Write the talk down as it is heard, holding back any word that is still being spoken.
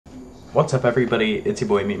What's up, everybody? It's your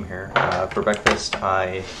boy Meme here. For breakfast,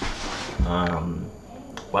 what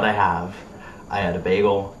I had a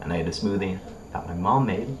bagel and I had a smoothie that my mom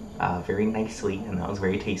made very nicely, and that was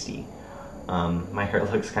very tasty. My hair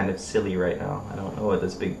looks kind of silly right now. I don't know what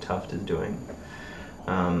this big tuft is doing.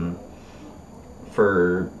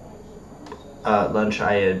 For lunch,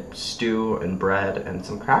 I had stew and bread and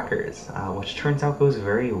some crackers, which turns out goes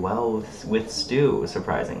very well with stew,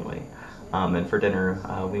 surprisingly. And for dinner,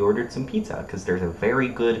 we ordered some pizza, because there's a very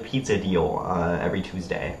good pizza deal every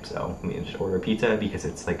Tuesday. So we just order pizza because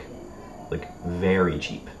it's like very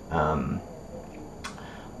cheap. I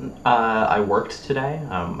worked today,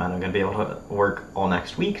 and I'm gonna be able to work all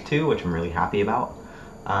next week too, which I'm really happy about.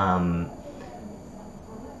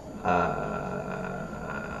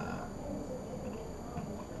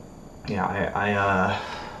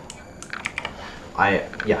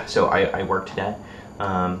 So I worked today.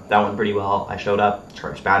 That went pretty well. I showed up,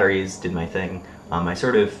 charged batteries, did my thing. I've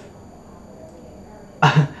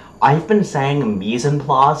been saying mise en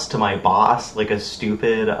place to my boss like a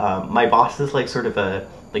stupid, my boss is like sort of a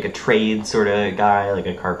trade sort of guy, like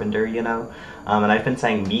a carpenter, you know? And I've been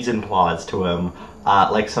saying mise en place to him,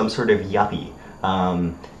 like some sort of yuppie.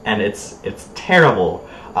 And it's terrible.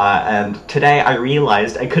 And today I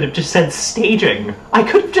realized I could have just said staging. I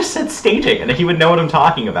could have just said staging, and he would know what I'm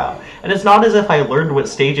talking about. And it's not as if I learned what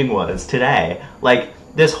staging was today. Like,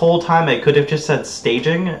 this whole time I could have just said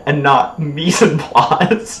staging and not mise en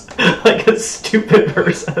place. Like a stupid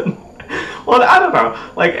person. Well, I don't know.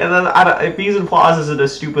 Like, and then mise en place isn't a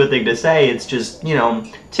stupid thing to say. It's just, you know,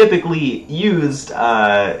 typically used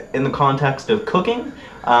in the context of cooking.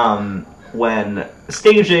 When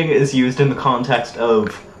staging is used in the context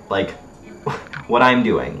of, like, what I'm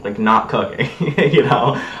doing, like, not cooking, you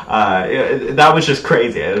know? That was just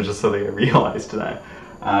crazy. It was just something I realized today.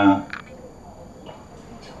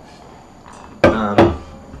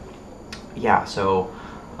 Yeah, so,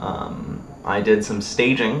 I did some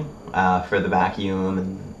staging for the vacuum,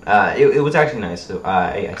 and it was actually nice. So,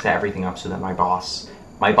 I set everything up so that my boss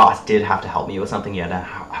did have to help me with something. He had to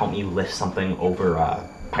help me lift something over a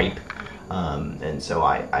pipe. And so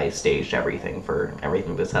I staged everything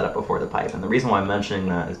to set up before the pipe. And the reason why I'm mentioning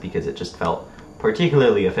that is because it just felt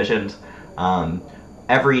particularly efficient.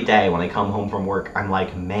 Every day when I come home from work, I'm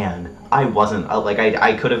like, man, I wasn't, like,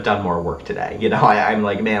 I could have done more work today. You know, I'm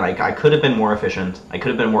like, man, I could have been more efficient. I could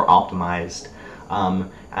have been more optimized. And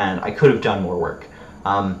I could have done more work.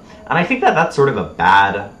 And I think that's sort of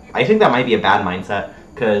I think that might be a bad mindset,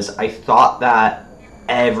 because I thought that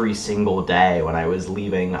every single day when I was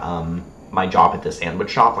leaving, my job at the sandwich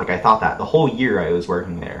shop, like, I thought that the whole year I was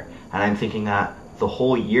working there, and I'm thinking that the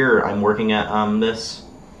whole year I'm working at this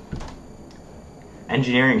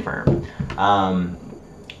engineering firm,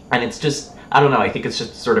 and it's just, I don't know, I think it's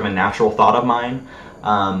just sort of a natural thought of mine.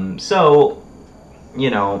 So, you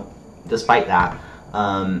know, despite that,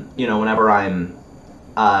 you know, whenever I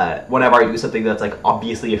do something that's, like,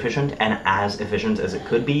 obviously efficient and as efficient as it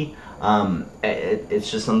could be, it's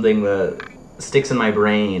just something that sticks in my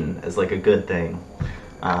brain as, like, a good thing.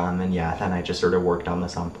 And yeah, then I just sort of worked on the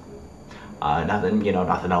sump.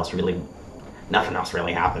 Nothing else really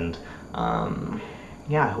happened.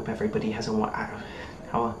 Yeah, I hope everybody has nothing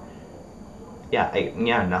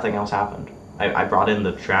else happened. I brought in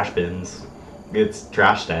the trash bins. It's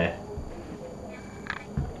trash day.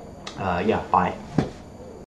 Yeah, bye.